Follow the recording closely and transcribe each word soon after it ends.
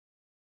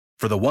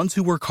For the ones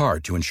who work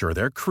hard to ensure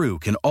their crew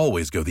can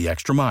always go the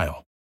extra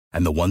mile,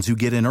 and the ones who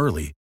get in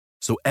early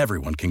so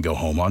everyone can go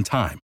home on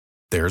time,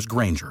 there's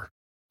Grainger,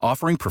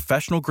 offering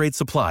professional-grade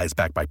supplies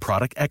backed by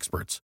product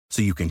experts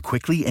so you can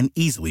quickly and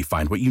easily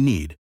find what you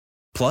need.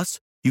 Plus,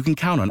 you can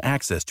count on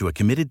access to a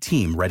committed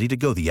team ready to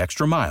go the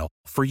extra mile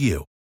for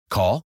you.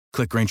 Call,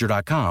 click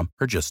Grainger.com,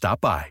 or just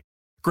stop by.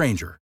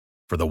 Grainger,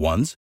 for the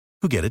ones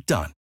who get it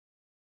done.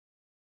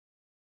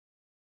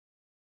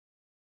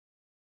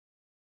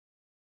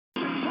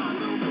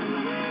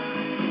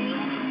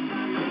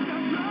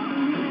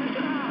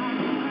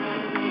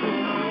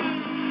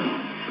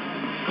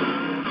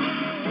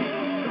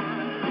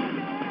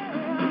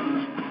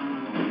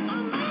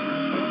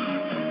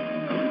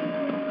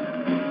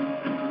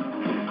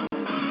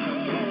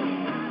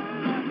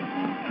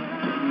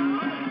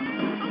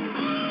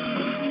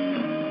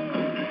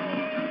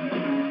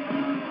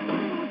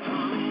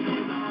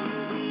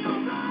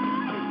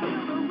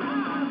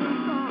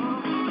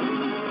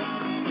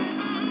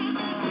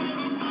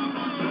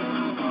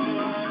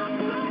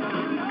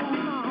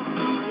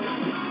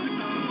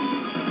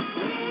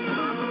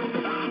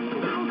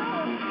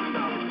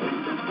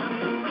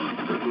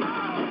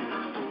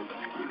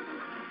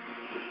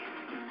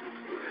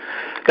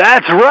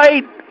 That's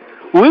right.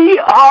 We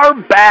are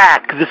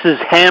back. This is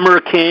Hammer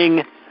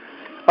King,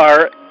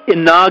 our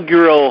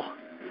inaugural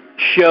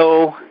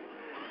show.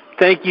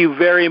 Thank you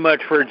very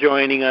much for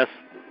joining us.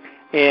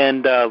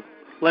 And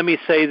let me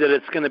say that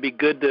it's going to be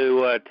good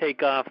to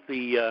take off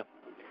the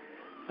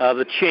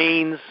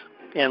chains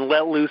and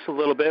let loose a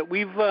little bit.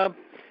 We've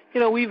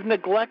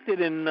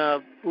neglected in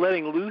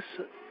letting loose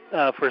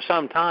for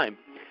some time.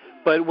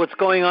 But what's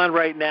going on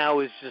right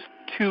now is just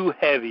too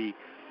heavy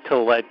to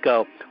let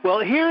go. Well,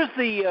 here's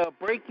the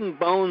Breaking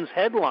Bones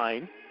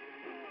headline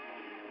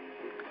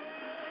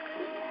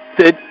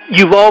that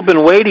you've all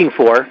been waiting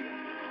for,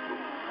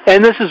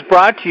 and this is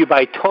brought to you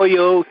by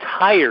Toyo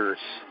Tires.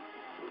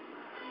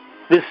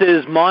 This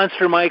is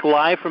Monster Mike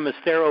live from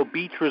Estero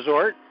Beach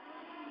Resort,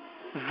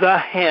 the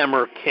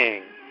Hammer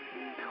King.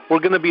 We're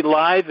going to be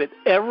live at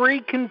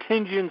every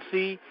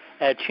contingency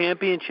at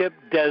Championship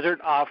Desert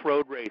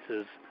Off-Road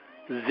Races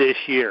this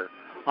year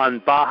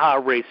on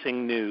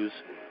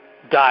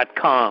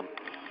BajaRacingNews.com.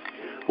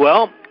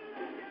 Well,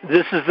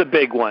 this is the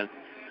big one.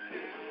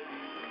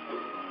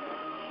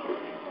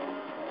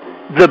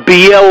 The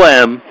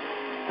BLM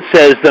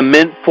says the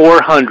Mint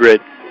 400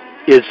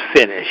 is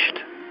finished.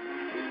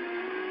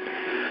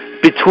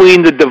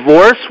 Between the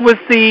divorce with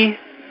the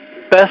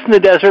Best in the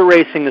Desert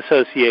Racing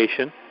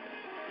Association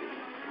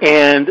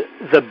and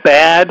the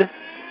bad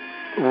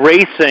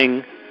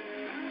racing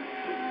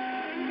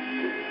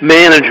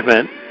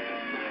management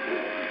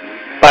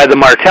by the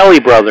Martelli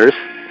brothers,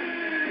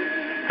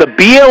 the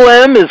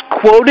BLM is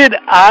quoted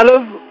out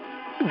of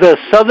the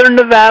Southern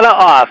Nevada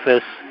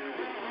office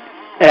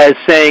as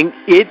saying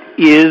it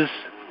is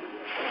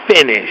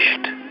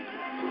finished.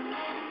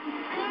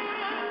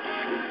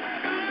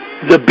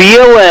 The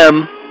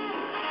BLM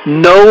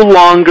no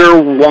longer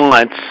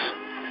wants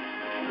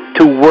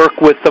to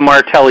work with the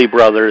Martelli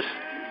brothers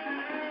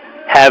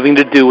having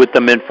to do with the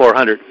Mint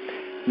 400.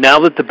 Now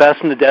that the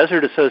Best in the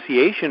Desert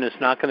Association is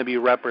not going to be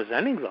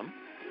representing them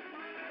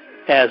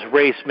as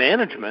race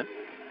management,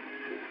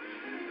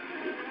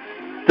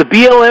 the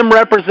BLM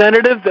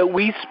representative that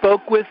we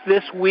spoke with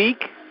this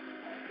week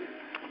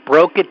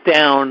broke it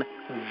down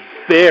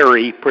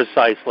very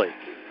precisely.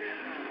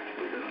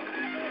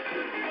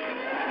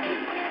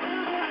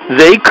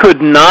 They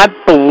could not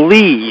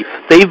believe,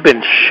 they've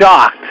been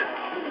shocked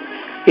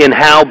in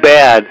how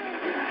bad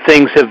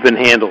things have been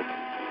handled.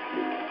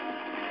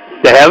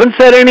 They haven't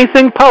said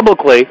anything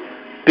publicly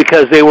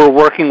because they were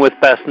working with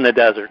Best in the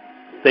Desert.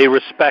 They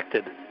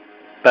respected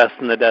Best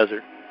in the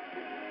Desert.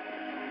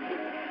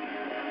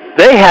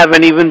 They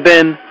haven't even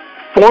been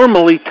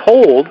formally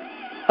told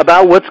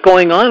about what's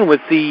going on with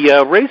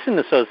the Racing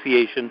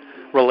Association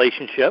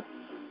relationship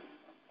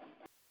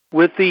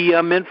with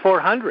the Mint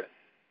 400.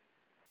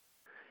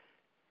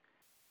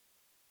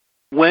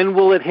 When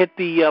will it hit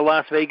the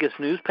Las Vegas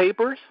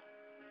newspapers?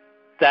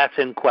 That's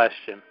in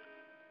question.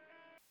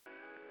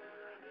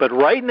 But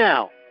right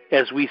now,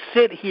 as we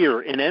sit here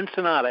in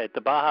Ensenada at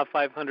the Baja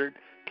 500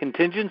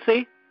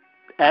 contingency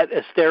at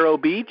Estero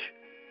Beach,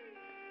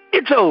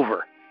 it's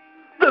over.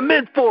 The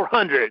Mint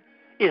 400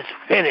 is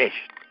finished.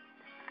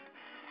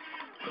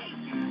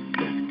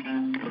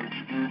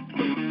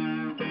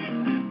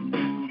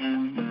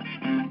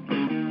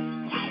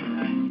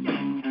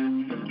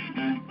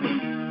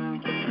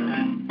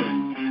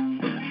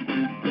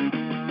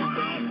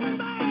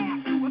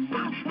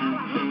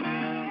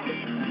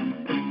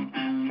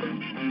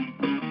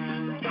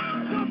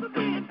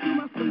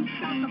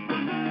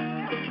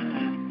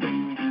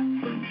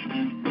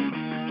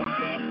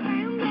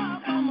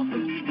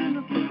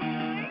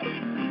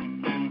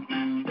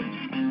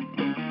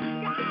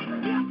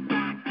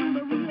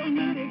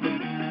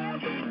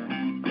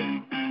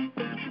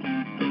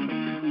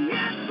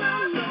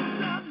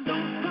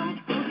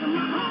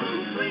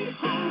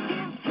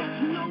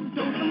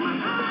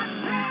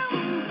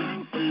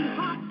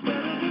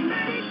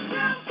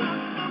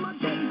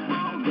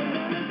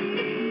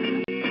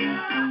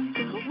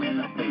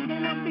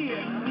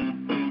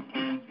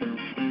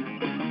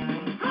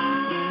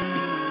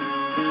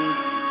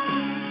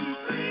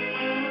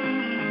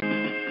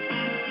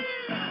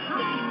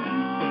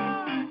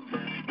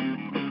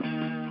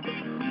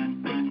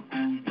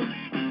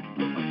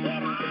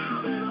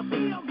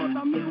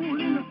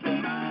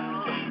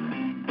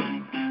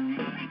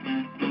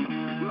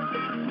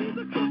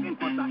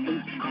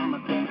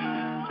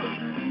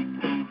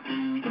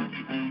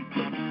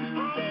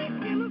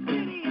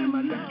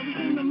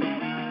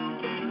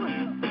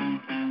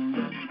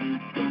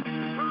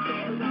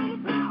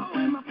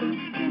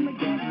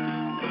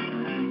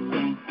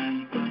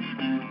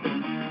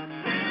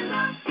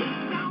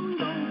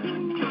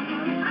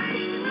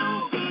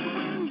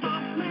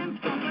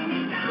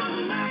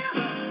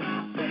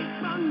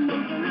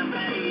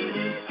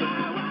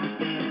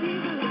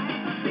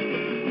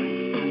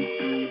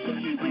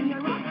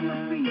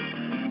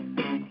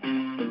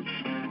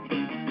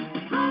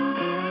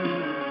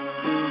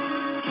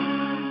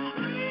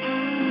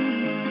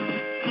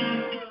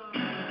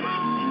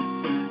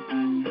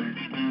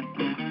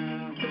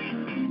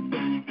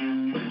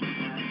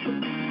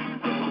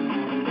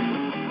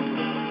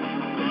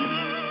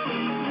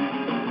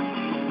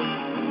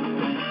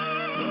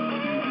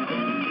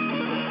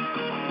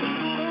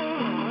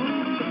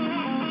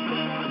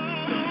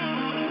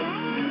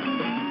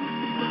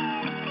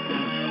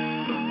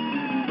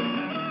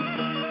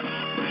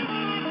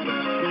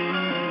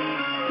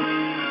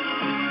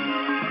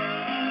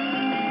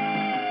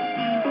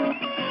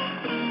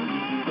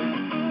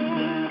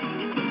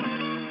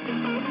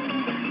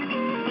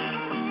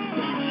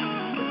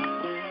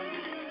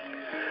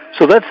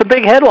 So that's the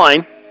big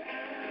headline.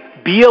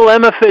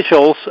 BLM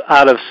officials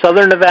out of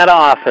Southern Nevada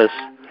office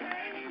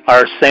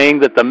are saying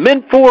that the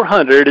Mint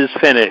 400 is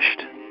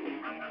finished.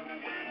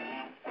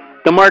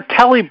 The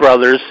Martelli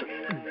brothers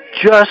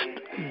just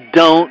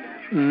don't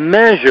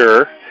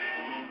measure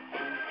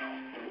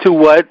to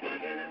what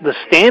the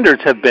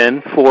standards have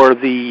been for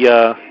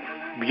the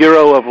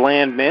Bureau of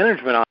Land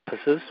Management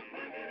offices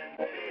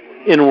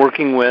in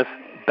working with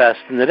Best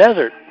in the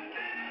Desert.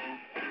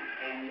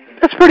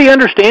 That's pretty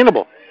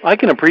understandable. I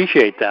can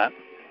appreciate that.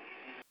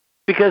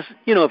 Because,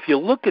 if you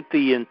look at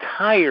the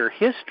entire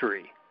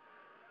history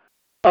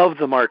of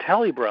the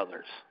Martelli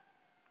brothers,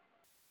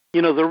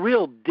 the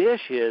real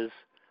dish is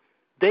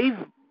they've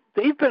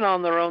been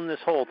on their own this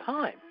whole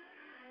time.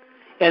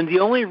 And the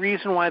only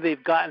reason why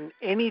they've gotten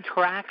any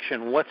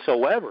traction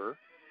whatsoever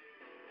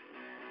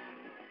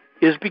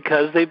is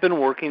because they've been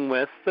working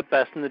with the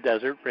Best in the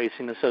Desert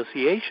Racing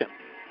Association.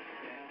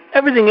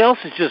 Everything else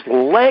is just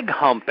leg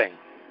humping.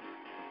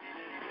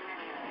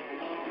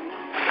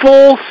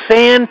 Full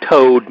sand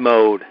toad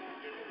mode.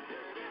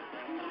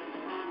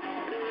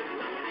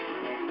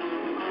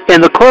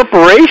 And the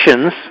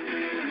corporations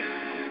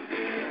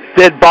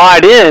that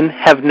bought in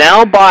have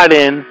now bought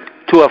in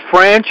to a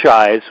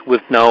franchise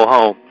with no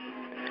home.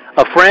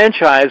 A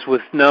franchise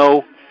with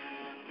no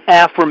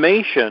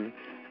affirmation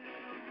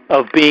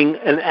of being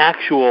an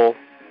actual,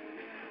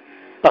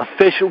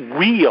 official,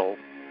 real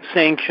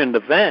sanctioned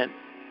event.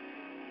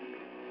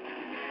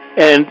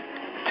 And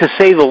to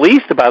say the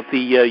least about the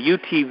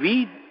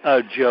UTV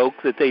joke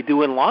that they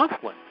do in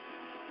Laughlin.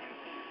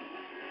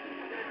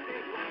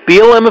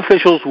 BLM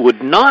officials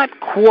would not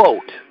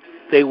quote,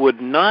 they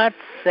would not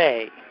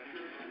say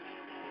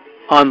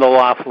on the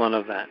Laughlin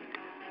event.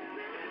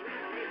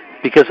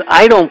 Because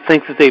I don't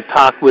think that they've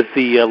talked with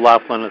the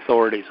Laughlin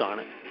authorities on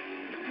it.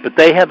 But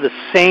they have the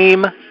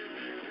same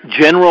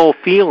general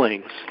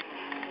feelings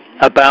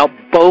about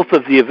both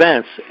of the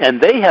events, and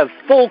they have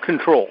full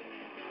control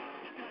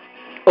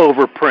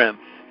over Primm.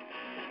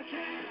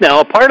 Now,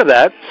 a part of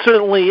that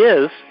certainly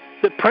is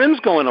that Primm's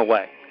going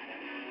away.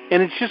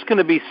 And it's just going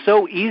to be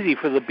so easy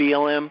for the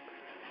BLM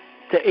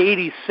to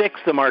 86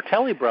 the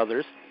Martelli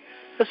brothers,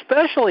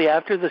 especially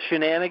after the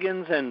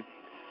shenanigans and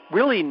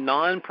really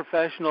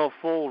non-professional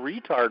full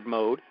retard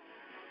mode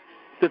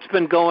that's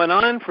been going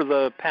on for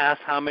the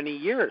past how many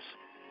years.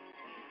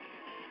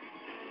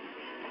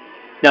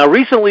 Now,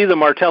 recently the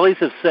Martellis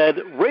have said,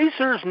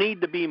 racers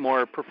need to be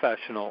more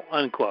professional,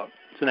 unquote.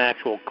 It's an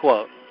actual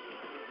quote.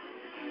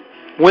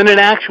 When in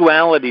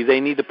actuality, they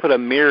need to put a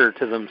mirror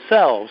to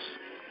themselves,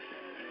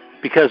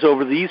 because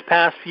over these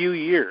past few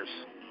years,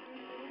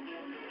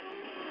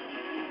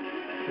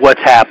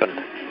 what's happened?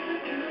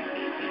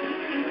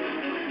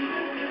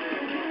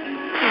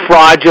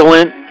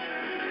 Fraudulent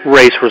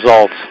race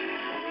results.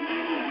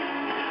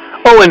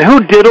 Oh, and who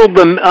diddled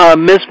the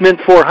Miss Mint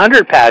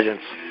 400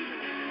 pageants?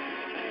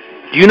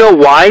 Do you know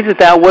why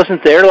that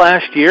wasn't there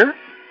last year?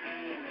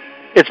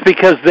 It's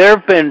because there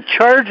have been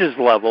charges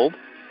leveled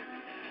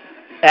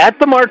at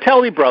the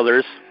Martelli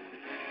brothers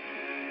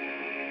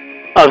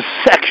of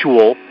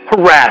sexual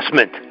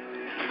harassment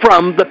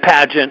from the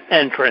pageant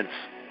entrants.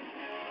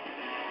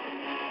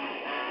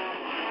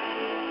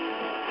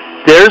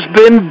 There's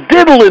been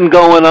diddling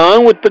going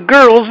on with the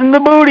girls in the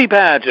booty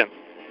pageant.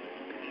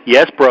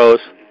 Yes, bros.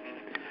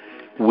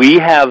 We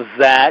have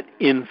that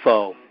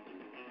info.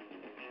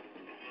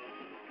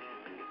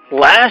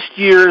 Last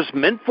year's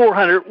Mint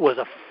 400 was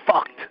a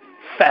fucked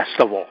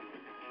festival.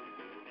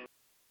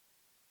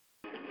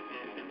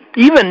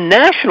 Even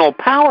National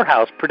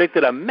Powerhouse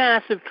predicted a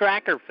massive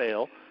tracker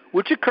fail,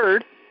 which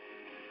occurred.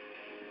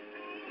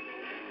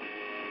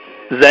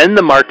 Then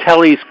the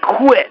Martellis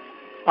quit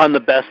on the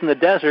Best in the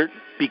Desert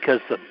because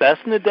the Best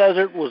in the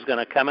Desert was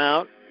going to come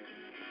out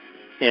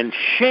and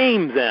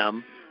shame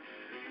them.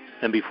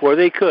 And before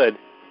they could,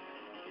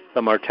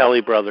 the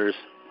Martelli brothers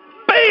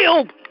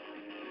bailed.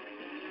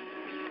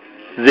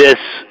 This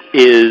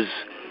is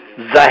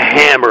the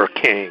Hammer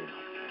King,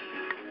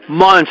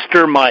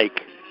 Monster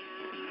Mike.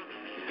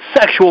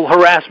 Sexual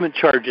harassment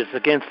charges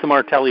against the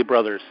Martelli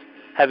brothers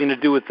having to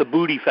do with the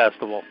Booty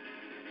Festival.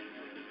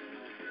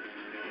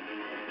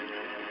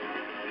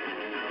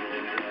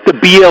 The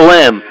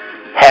BLM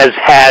has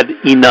had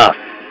enough.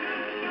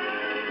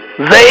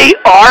 They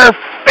are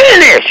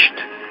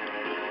finished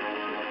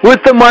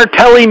with the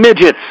Martelli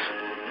midgets.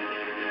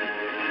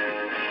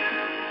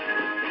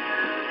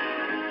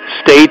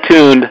 Stay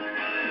tuned.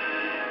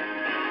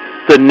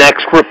 The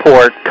next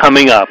report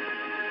coming up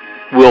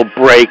will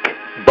break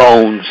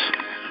bones.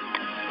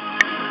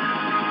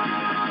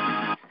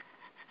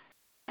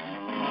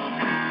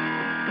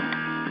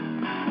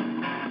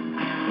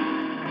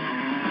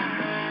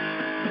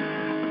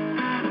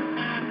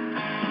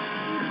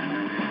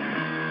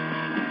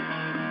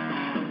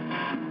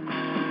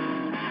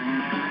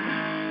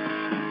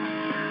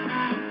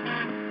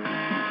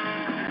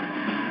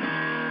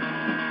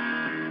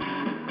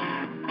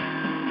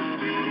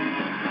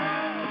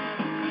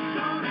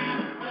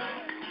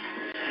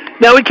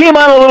 Now, we came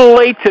on a little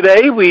late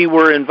today. We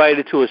were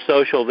invited to a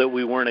social that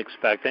we weren't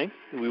expecting.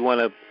 We want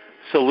to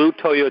salute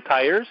Toyo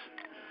Tires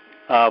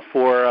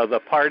for the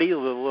party, the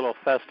little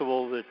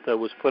festival that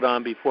was put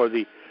on before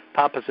the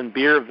Papas and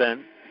Beer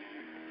event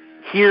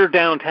here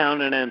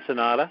downtown in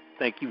Ensenada.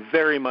 Thank you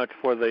very much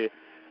for the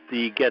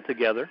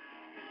get-together.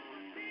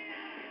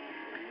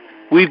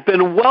 We've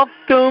been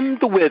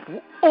welcomed with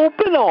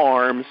open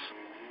arms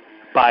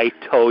by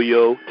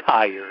Toyo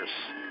Tires.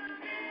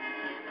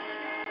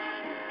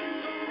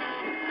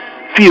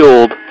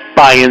 Fueled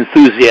by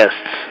enthusiasts.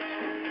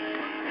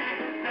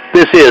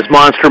 This is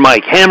Monster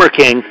Mike, Hammer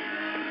King,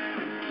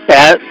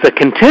 at the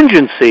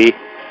Contingency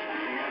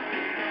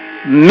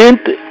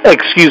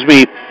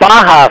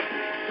Baja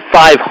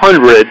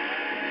 500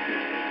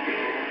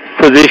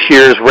 for this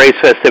year's race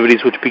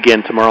festivities, which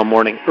begin tomorrow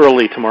morning,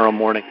 early tomorrow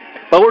morning.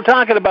 But we're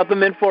talking about the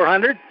Mint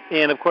 400,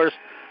 and of course,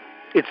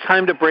 it's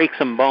time to break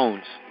some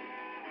bones.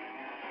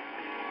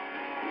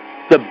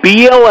 The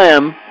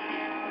BLM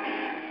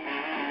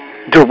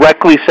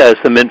directly says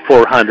the Mint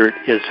 400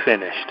 is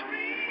finished.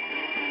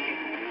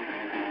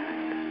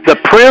 The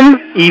Prim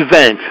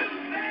event,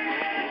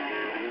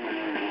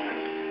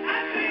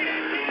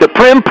 the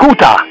Prim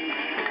Puta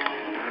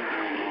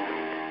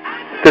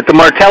that the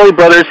Martelli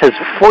brothers has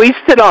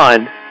foisted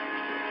on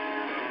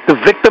the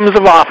victims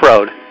of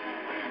off-road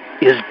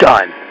is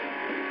done.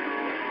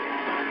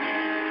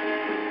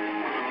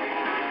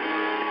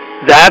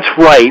 That's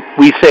right.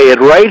 We say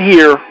it right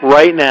here,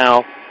 right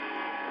now.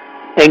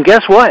 And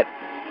guess what?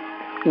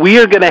 We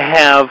are going to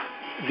have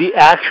the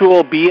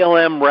actual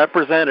BLM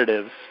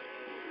representatives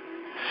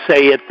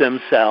say it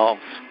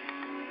themselves.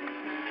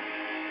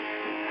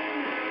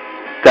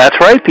 That's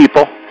right,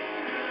 people.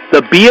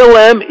 The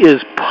BLM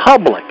is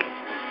public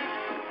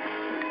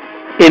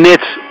in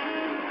its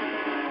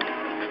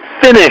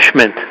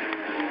finishment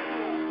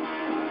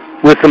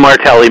with the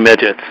Martelli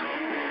midgets.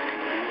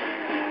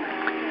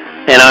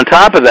 And on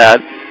top of that,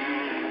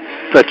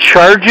 the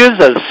charges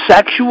of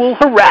sexual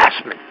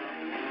harassment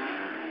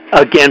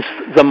against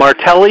the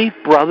Martelli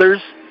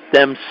brothers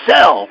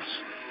themselves,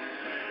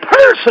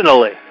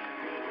 personally,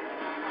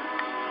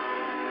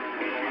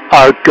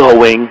 are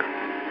going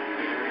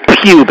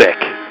pubic.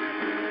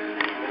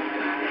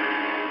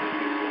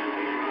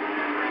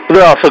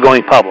 They're also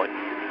going public.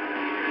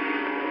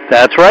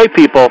 That's right,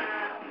 people.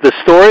 The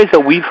stories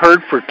that we've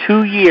heard for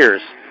 2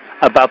 years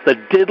about the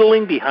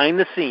diddling behind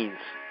the scenes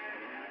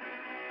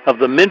of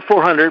the Mint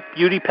 400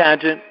 beauty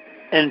pageant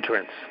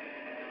entrance.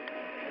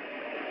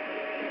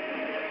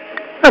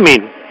 I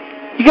mean,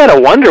 you got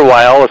to wonder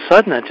why all of a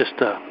sudden that just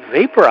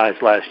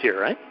vaporized last year,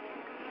 right?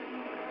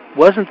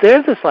 Wasn't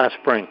there this last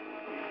spring.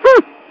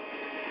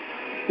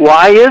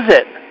 Why is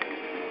it?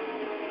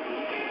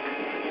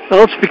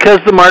 Well, it's because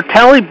the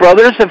Martelli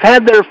brothers have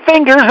had their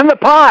fingers in the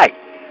pie.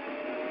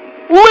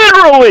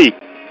 Literally.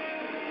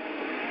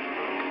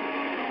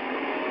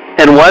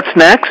 And what's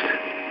next?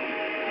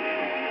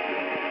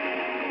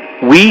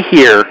 We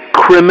hear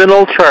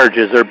criminal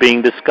charges are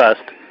being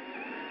discussed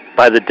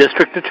by the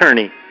district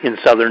attorney in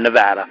southern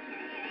Nevada.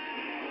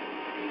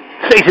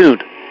 Stay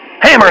tuned.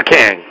 Hammer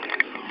King.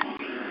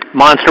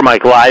 Monster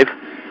Mike live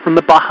from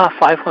the Baja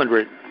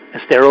 500,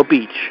 Estero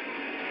Beach.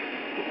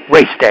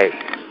 Race day.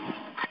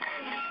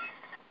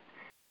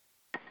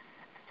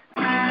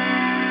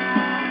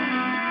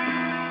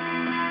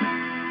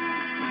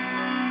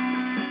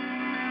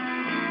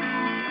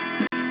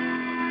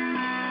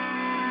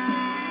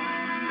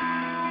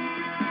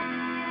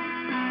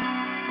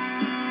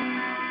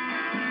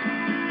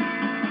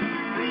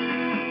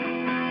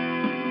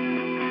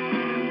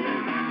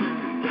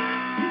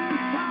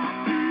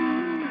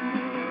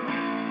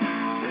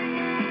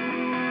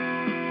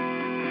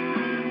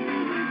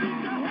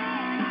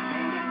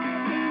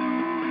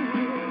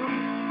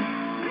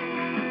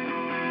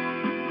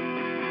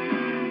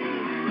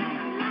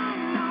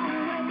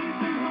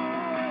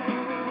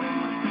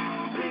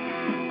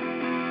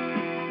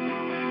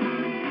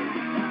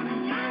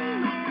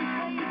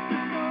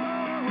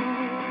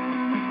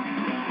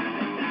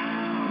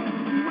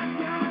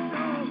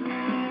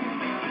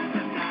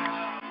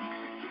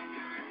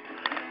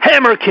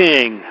 Hammer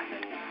King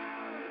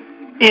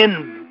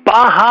in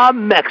Baja,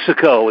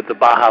 Mexico with the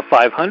Baja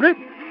 500.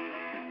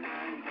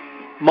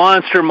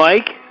 Monster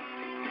Mike,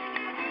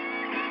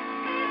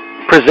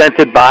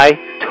 presented by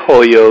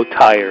Toyo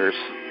Tires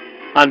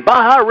on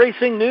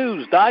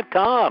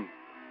BajaRacingNews.com.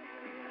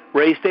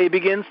 Race day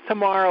begins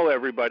tomorrow,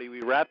 everybody.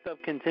 We wrapped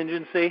up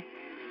contingency.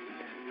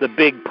 The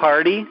big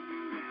party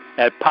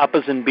at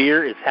Papas and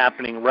Beer is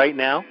happening right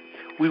now.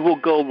 We will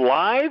go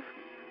live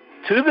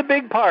to the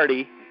big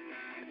party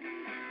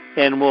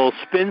and we'll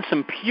spin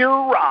some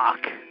pure rock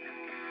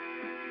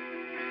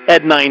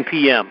at 9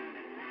 p.m.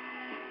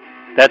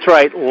 That's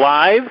right,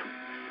 live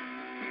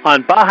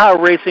on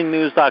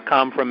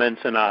BajaRacingNews.com from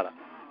Ensenada.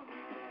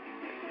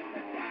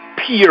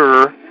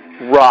 Pure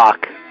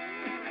rock.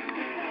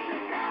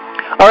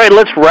 All right,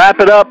 let's wrap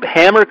it up.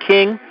 Hammer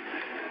King,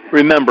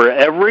 remember,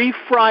 every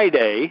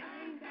Friday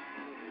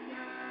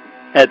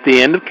at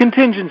the end of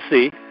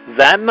contingency,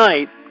 that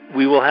night,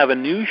 we will have a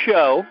new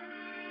show.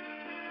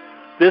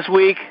 This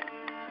week,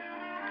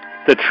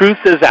 the truth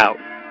is out.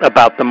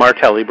 about the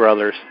Martelli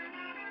brothers,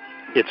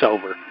 it's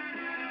over.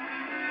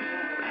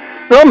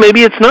 Well,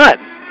 maybe it's not.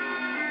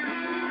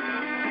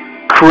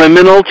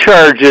 Criminal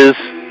charges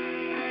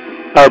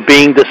are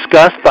being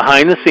discussed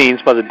behind the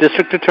scenes by the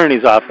District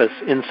Attorney's Office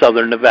in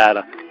Southern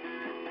Nevada.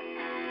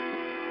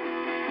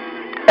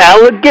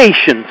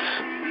 Allegations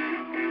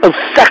of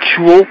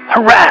sexual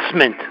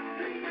harassment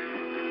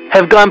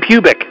have gone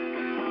pubic.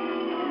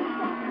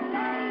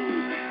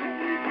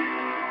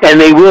 And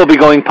they will be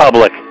going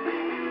public.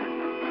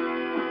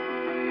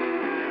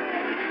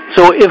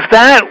 So if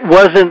that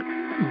wasn't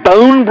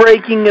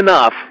bone-breaking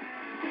enough,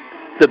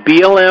 the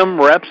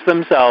BLM reps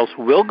themselves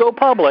will go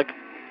public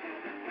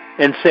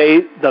and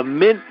say the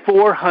Mint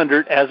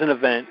 400 as an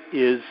event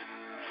is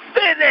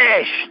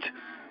finished.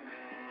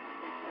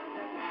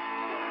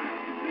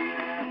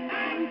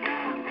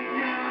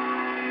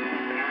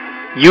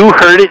 You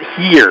heard it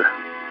here,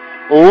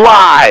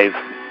 live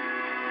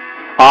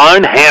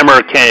on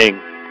Hammer King.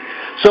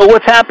 So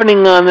what's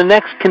happening on the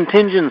next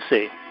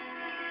contingency?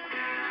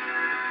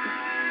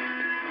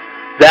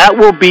 That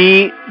will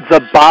be the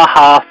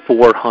Baja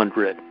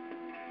 400.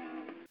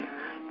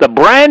 The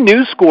brand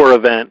new SCORE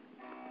event,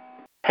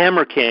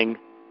 Hammer King,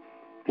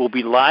 will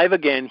be live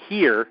again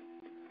here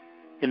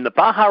in the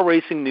Baja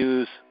Racing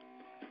News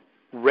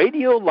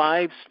Radio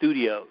Live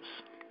studios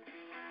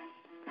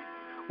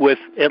with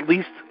at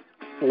least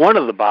one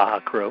of the Baja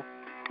crew.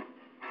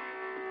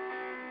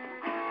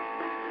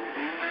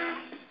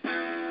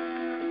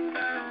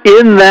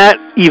 In that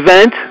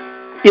event,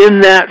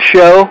 in that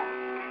show,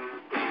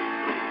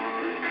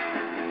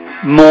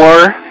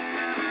 more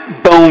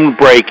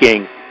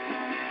bone-breaking.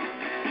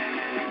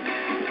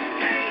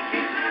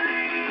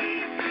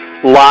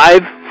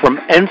 Live from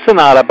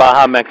Ensenada,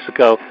 Baja,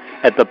 Mexico,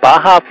 at the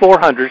Baja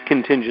 400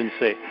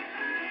 contingency.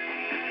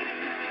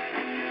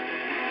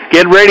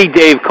 Get ready,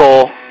 Dave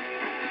Cole.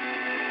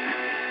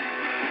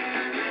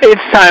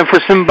 It's time for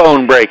some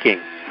bone-breaking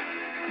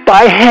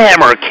by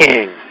Hammer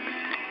King.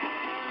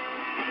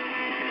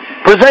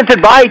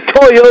 Presented by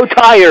Toyo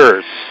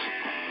Tires.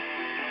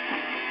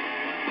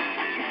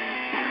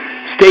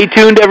 Stay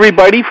tuned,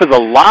 everybody, for the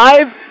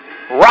live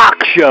rock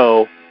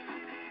show,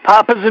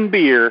 Papas and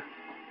Beer,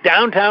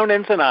 downtown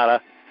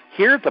Ensenada,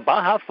 here at the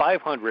Baja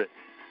 500.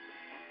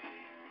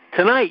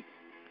 Tonight,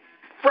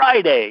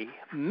 Friday,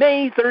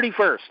 May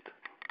 31st.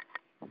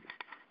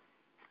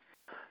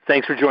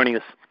 Thanks for joining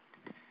us.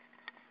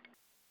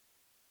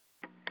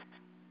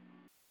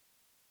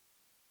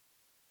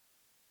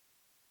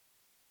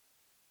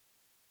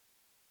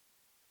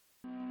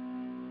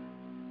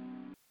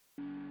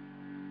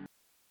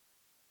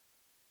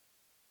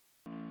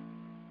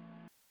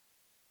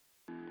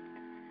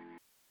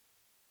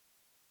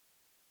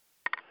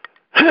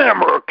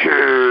 Hammer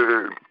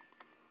King.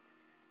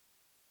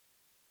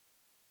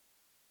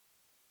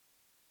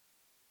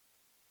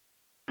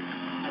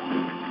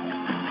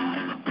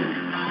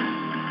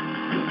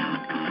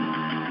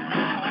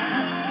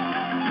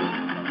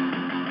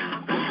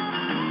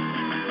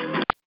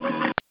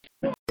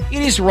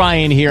 It is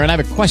Ryan here, and I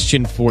have a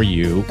question for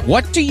you.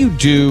 What do you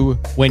do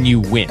when you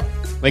win?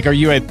 Like, are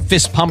you a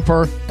fist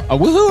pumper, a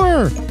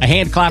woohooer, a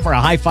hand clapper, a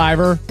high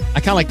fiver? I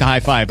kind of like the high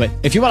five, but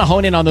if you want to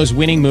hone in on those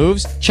winning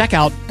moves, check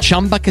out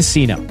Chumba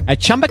Casino. At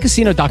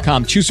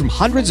ChumbaCasino.com, choose from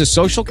hundreds of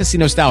social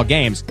casino-style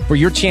games for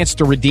your chance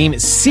to redeem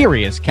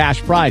serious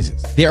cash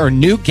prizes. There are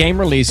new game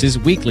releases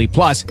weekly,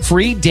 plus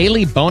free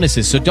daily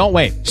bonuses, so don't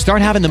wait.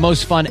 Start having the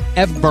most fun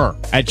ever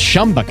at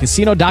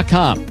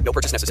ChumbaCasino.com. No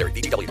purchase necessary.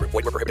 VGW Group.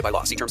 Void where prohibited by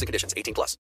law. See terms and conditions. 18+.